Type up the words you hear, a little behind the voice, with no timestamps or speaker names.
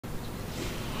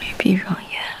闭上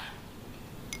眼，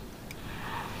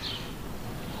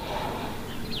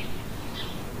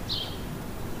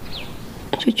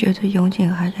就觉得永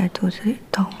景还在肚子里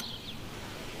动。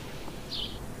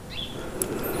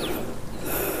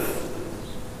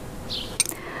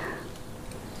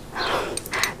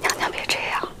娘娘别这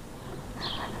样，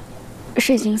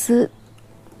水晶寺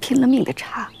拼了命的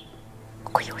查，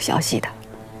会有消息的。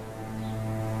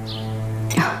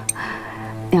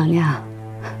娘娘，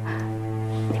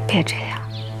你别这样。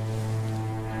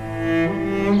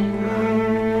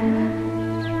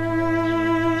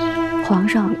皇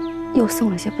上又送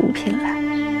了些补品来，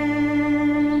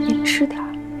您吃点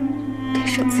儿，对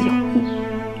身子有益。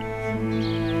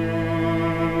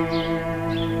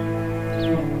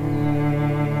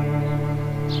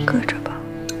搁着吧。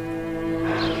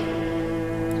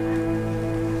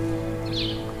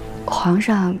皇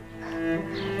上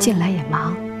近来也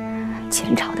忙，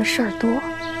前朝的事儿多，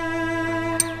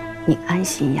您安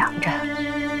心养着，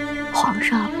皇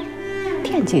上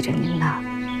惦记着您呢。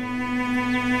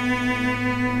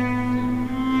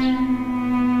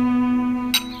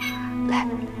来，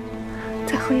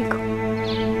再喝一口。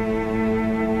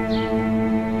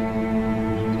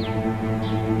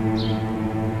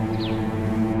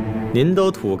您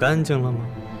都吐干净了吗？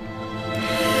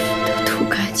都吐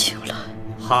干净了。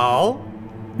好，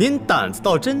您胆子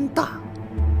倒真大，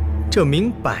这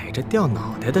明摆着掉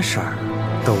脑袋的事儿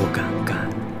都敢干。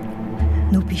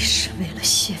奴婢是为了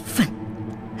泄愤，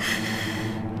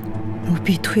奴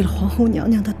婢推了皇后娘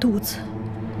娘的肚子，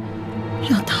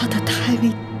让她的胎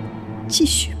位继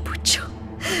续不正。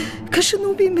可是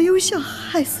奴婢没有想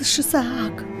害死13阿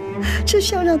哥，只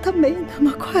想让她没那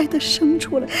么快的生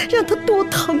出来，让她多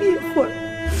疼一会儿。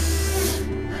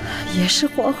也是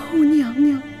皇后娘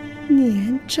娘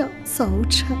年长早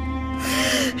产，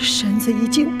身子已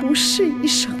经不适宜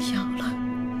生养了，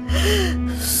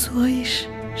所以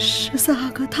13阿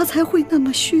哥他才会那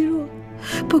么虚弱。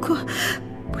不过，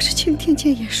不是青天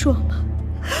剑也说吗？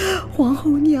皇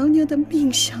后娘娘的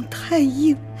命相太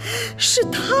硬，是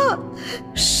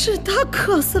她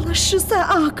克死了13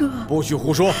阿哥。不许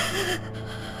胡说！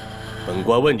本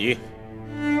官问你，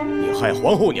你害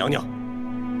皇后娘娘，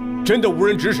真的无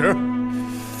人指使？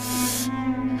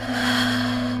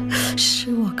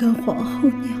是我跟皇后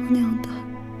娘娘的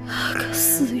那个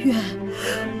寺院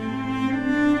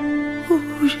无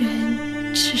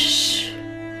人指使。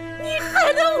你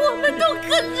害得我们都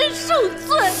跟着受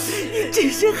罪，你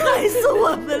真是害死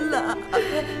我们了。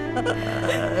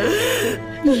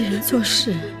一人做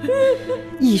事，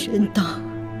一人当。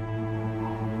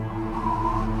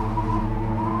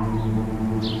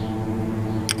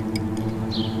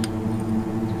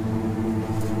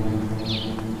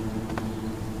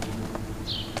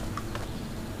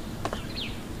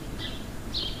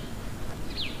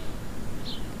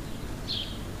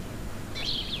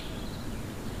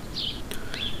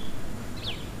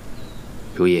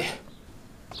如懿，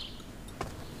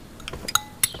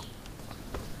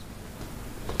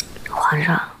皇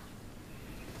上，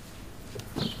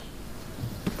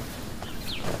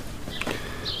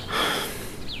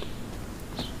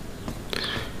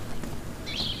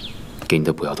给你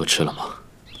的补药都吃了吗？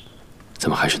怎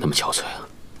么还是那么憔悴啊？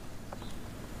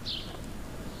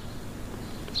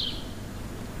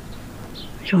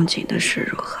永景的事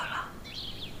如何了？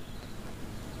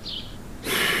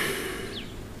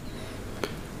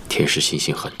天师心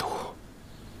性狠毒，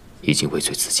已经畏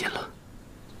罪自尽了。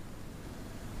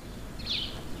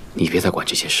你别再管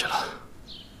这些事了，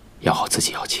养好自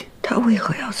己要紧。他为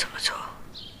何要这么做？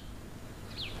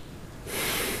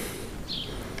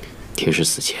天师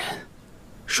死前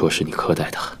说是你苛待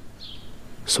他，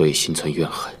所以心存怨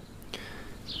恨，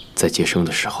在接生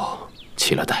的时候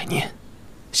起了歹念，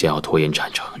想要拖延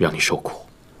产程，让你受苦，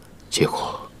结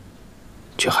果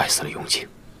却害死了永景。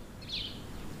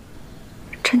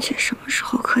臣妾什么时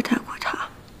候苛待过他？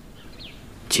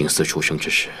景嗣出生之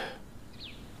时，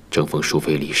正逢淑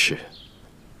妃离世，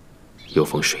又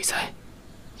逢水灾。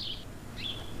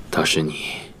当时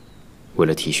你为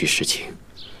了体恤事情，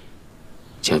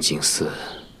将景嗣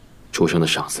出生的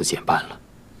赏赐减半了。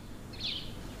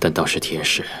但当时天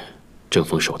师正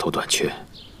逢手头短缺，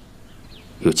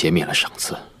又减免了赏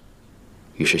赐，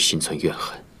于是心存怨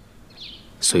恨，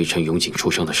所以趁永景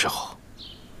出生的时候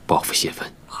报复泄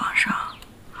愤。皇上，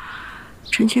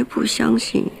臣妾不相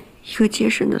信一个接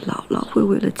生的姥姥会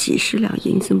为了几十两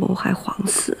银子谋害皇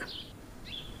嗣，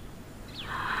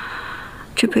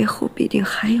这背后必定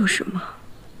还有什么。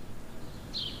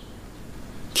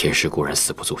天师固然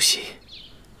死不足惜，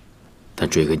但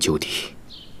追根究底，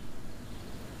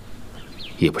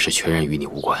也不是全然与你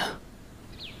无关。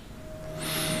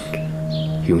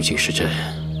永景是朕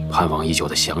盼望已久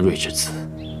的祥瑞之子，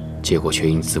结果却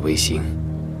因子违心，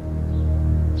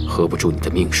合不住你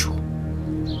的命数，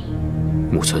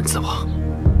木村自亡。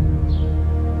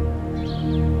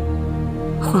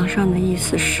皇上的意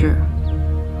思是，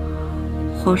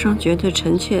皇上觉得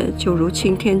臣妾就如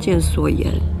钦天监所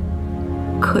言，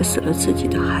克死了自己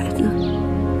的孩子。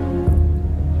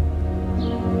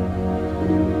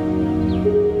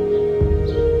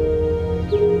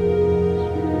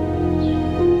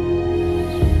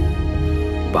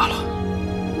罢了，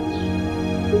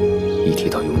一提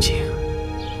到永景，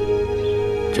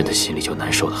朕的心里就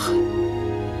难受得很，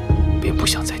便不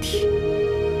想再提。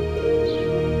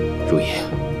如懿，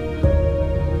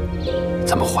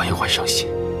咱们缓一缓伤心，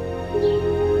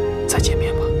再见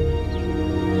面吧。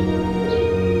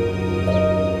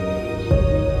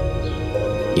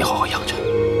你好好养着。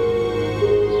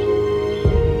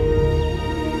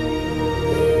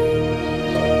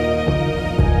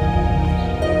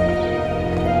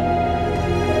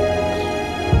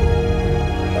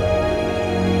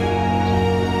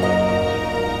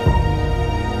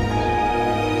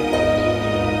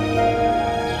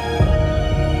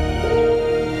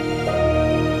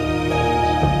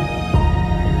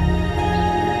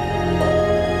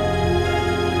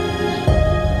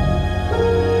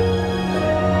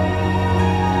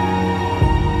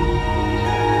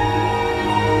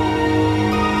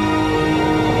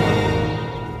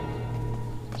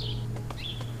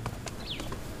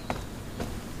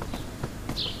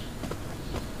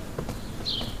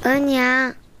额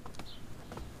娘，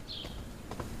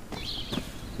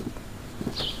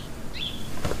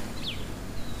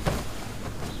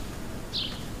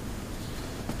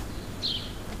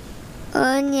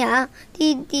额娘，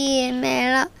弟弟也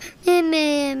没了，妹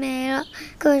妹也没了，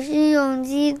可是永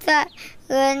基在。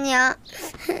额娘，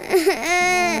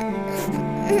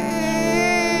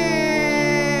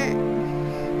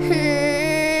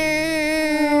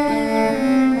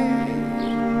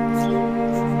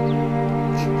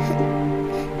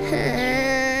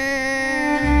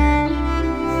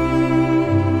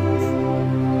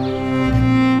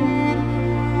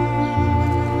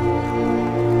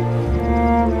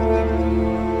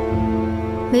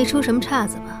没出什么岔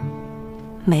子吧？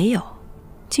没有，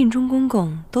晋中公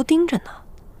公都盯着呢，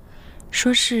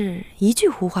说是一句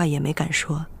胡话也没敢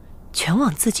说，全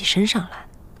往自己身上揽。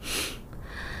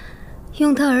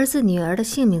用他儿子女儿的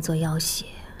性命做要挟，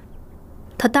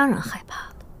他当然害怕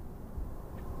了。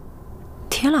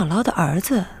田姥姥的儿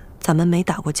子咱们没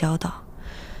打过交道，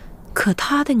可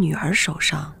他的女儿手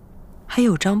上还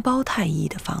有张包太医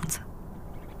的方子。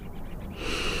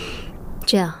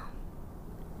这样，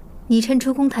你趁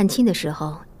出宫探亲的时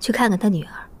候去看看他女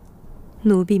儿。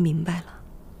奴婢明白了。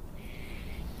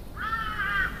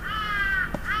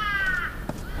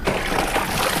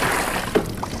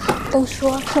都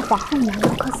说是皇后娘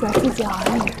娘克死了自己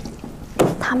儿女，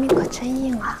他命可真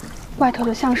硬啊！外头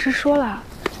的相师说了，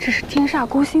这是天煞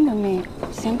孤星的命，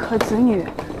先克子女，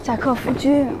再克夫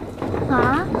君。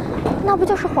啊，那不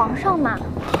就是皇上吗？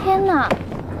天哪，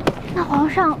那皇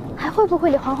上还会不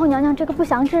会理皇后娘娘这个不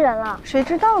祥之人了？谁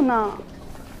知道呢？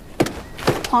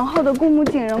皇后的故墓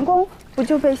景仁宫不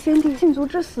就被先帝禁足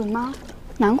致死吗？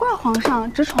难怪皇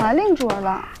上只宠爱令主儿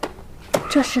了。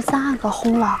这13阿哥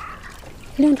轰了，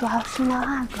令主还有生了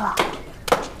2个，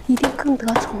一定更得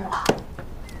宠了。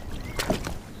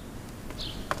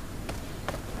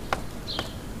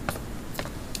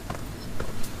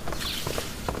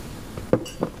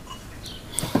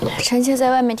臣妾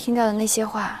在外面听到的那些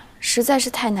话实在是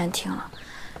太难听了，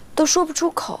都说不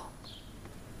出口。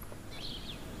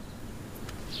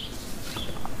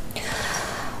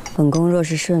本宫若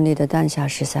是顺利的诞下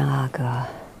13阿哥，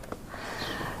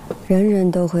人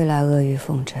人都会来阿谀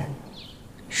奉承，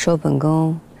说本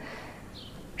宫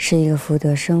是一个福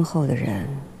德深厚的人，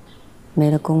没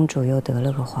了公主又得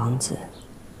了个皇子。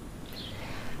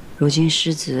如今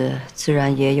失子，自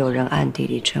然也有人暗地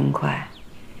里嗔怪，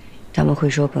他们会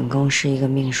说本宫是一个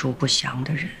命数不详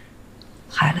的人，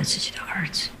害了自己的儿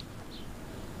子。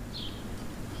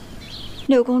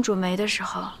六公主没的时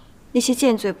候，那些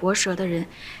尖嘴薄舌的人，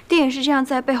定也是这样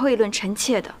在背后议论臣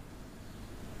妾的。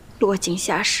落井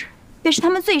下石，便是他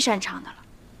们最擅长的了。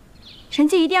臣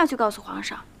妾一定要去告诉皇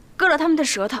上，割了他们的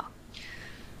舌头。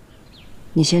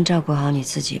你先照顾好你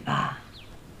自己吧，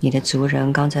你的族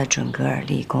人刚在准格尔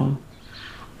立功，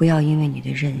不要因为你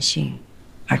的任性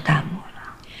而淡漠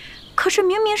了。可是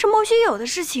明明是莫须有的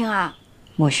事情啊！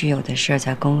莫须有的事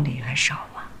在宫里还少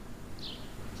吗？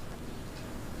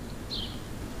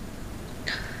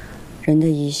人的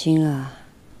疑心啊，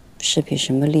是比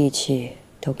什么利器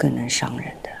都更能伤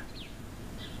人的。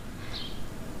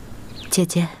姐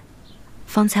姐，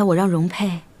方才我让容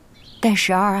佩带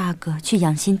12阿哥去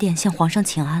养心殿向皇上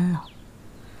请安了。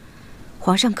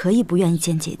皇上可以不愿意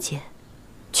见姐姐，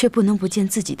却不能不见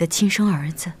自己的亲生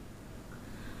儿子。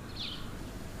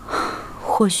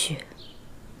或许，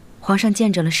皇上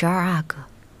见着了12阿哥，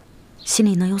心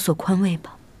里能有所宽慰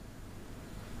吧。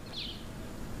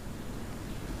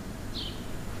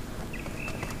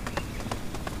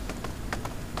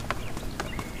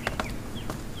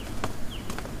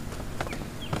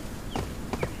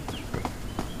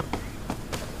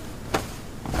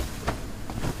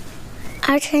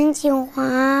儿臣请皇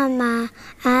阿玛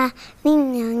安，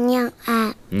令娘娘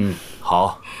安。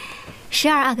好。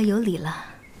12阿哥有礼了。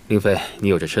令妃，你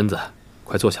有这身子，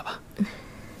快坐下吧。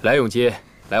来，永基，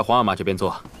来皇阿玛这边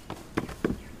坐。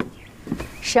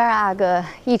12阿哥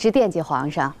一直惦记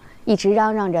皇上，一直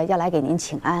嚷嚷着要来给您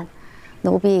请安，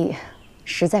奴婢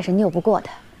实在是拗不过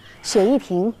他，雪一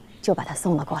停就把他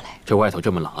送了过来。这外头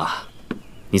这么冷啊，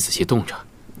你仔细冻着。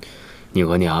你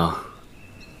额娘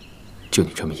就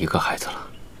你这么一个孩子了。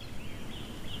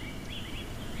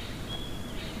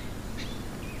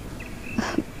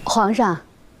皇上，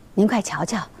您快瞧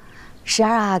瞧，12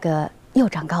阿哥又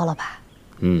长高了吧？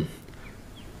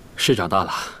是长大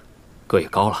了，个也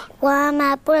高了。皇阿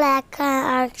玛不来看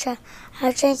儿臣，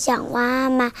儿臣想皇阿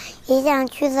玛，也想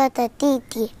去他的弟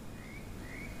弟。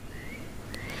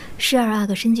12阿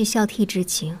哥深具孝悌之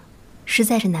情，实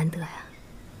在是难得呀。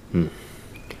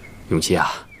永基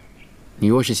啊，你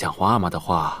若是想皇阿玛的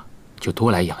话，就多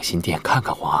来养心殿看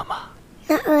看皇阿玛。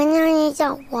那额娘也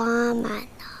想皇阿玛呢。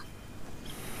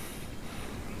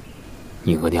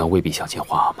你额娘未必想见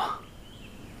皇阿玛。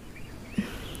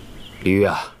李玉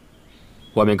啊，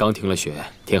外面刚停了雪，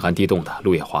天寒地冻的，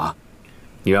路也滑，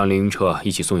你让凌云彻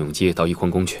一起送永基到翊坤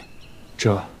宫去。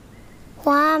这。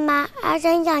皇阿玛，儿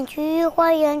臣想去御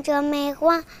花园折梅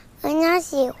花，额娘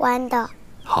喜欢的。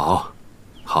好，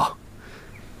好。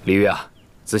李玉啊，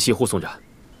仔细护送着。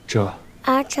这。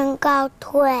儿臣告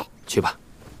退。去吧。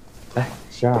来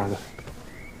，12阿哥。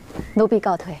奴婢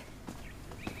告退。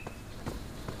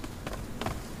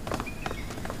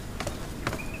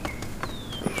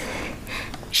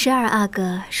12阿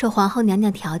哥受皇后娘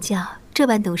娘调教，这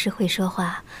般懂事会说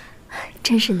话，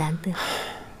真是难得。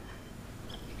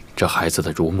这孩子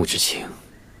的如沐之情，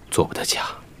做不得假。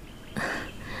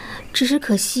只是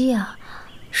可惜啊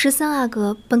，13阿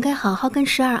哥本该好好跟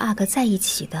12阿哥在一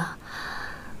起的，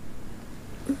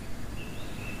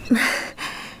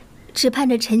只盼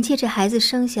着臣妾这孩子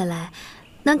生下来，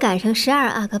能赶上12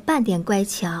阿哥半点乖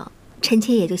巧，臣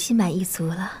妾也就心满意足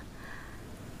了。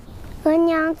额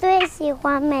娘最喜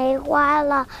欢梅花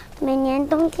了，每年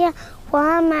冬天皇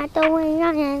阿玛都会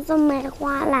让人送梅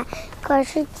花来，可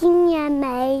是今年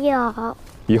没有。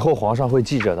以后皇上会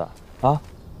记着的啊。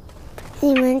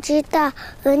你们知道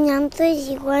额娘最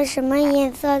喜欢什么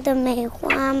颜色的梅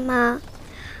花吗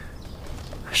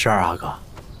？12阿哥，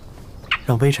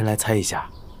让微臣来猜一下。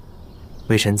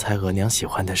微臣猜额娘喜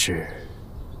欢的是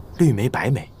绿梅、白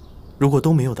梅，如果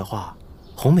都没有的话，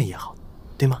红梅也好，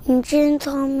对吗？你真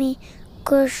聪明，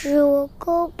可是我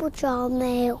够不着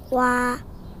梅花。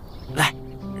来，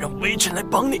让微臣来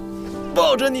帮你，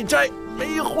抱着你摘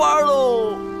梅花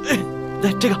喽！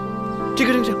来，这个，摘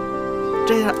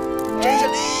下来，摘下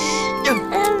来！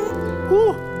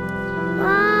哇，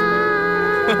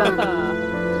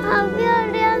好漂